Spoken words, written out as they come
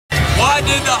Why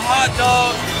did the hot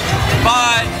dog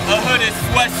buy a hooded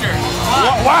sweatshirt?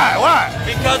 Why?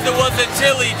 Because it was a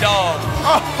chili dog.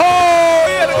 Oh,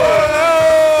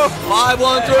 yeah. 5,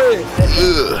 1, 3.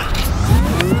 Ugh.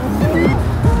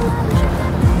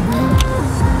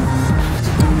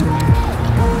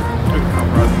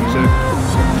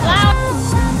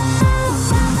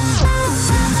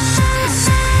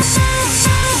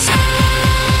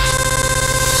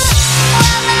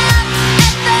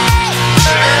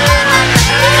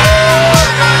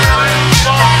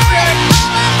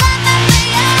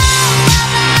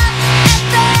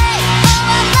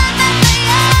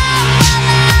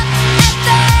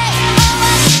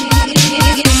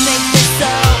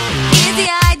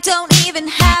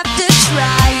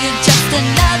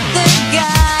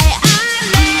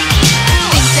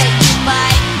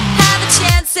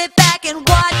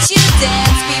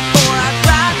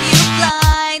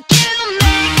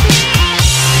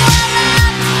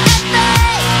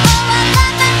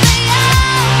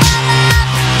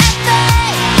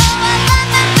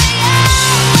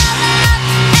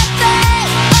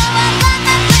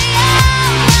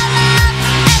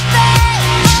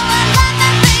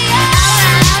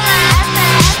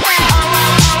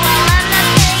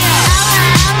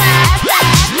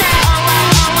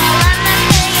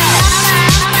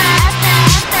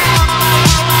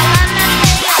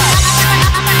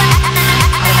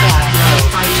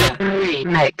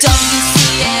 Don't you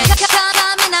see it?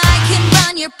 Come and I can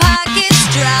run your pockets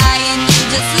dry, and you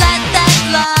just let that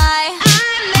fly.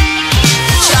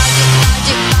 Charge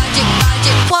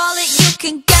it, wallet, you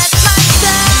can get my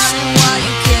stuff while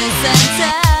you kiss and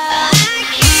tell.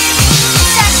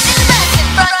 Texting, messing,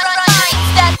 front,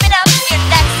 stepping up, you're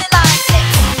next in line.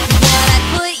 What I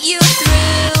put you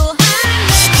through.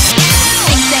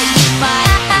 Think that you might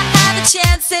have a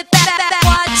chance, sit back,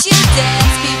 watch you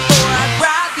dance before I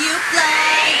rob you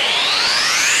blind.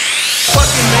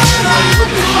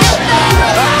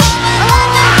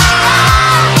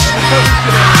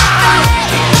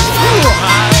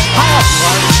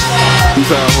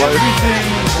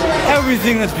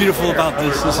 Everything that's beautiful about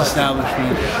this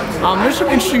establishment. There's some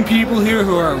interesting people here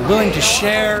who are willing to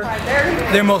share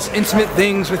their most intimate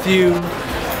things with you,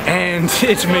 and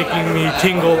it's making me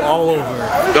tingle all over.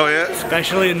 Oh yeah?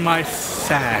 Especially in my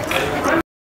sack.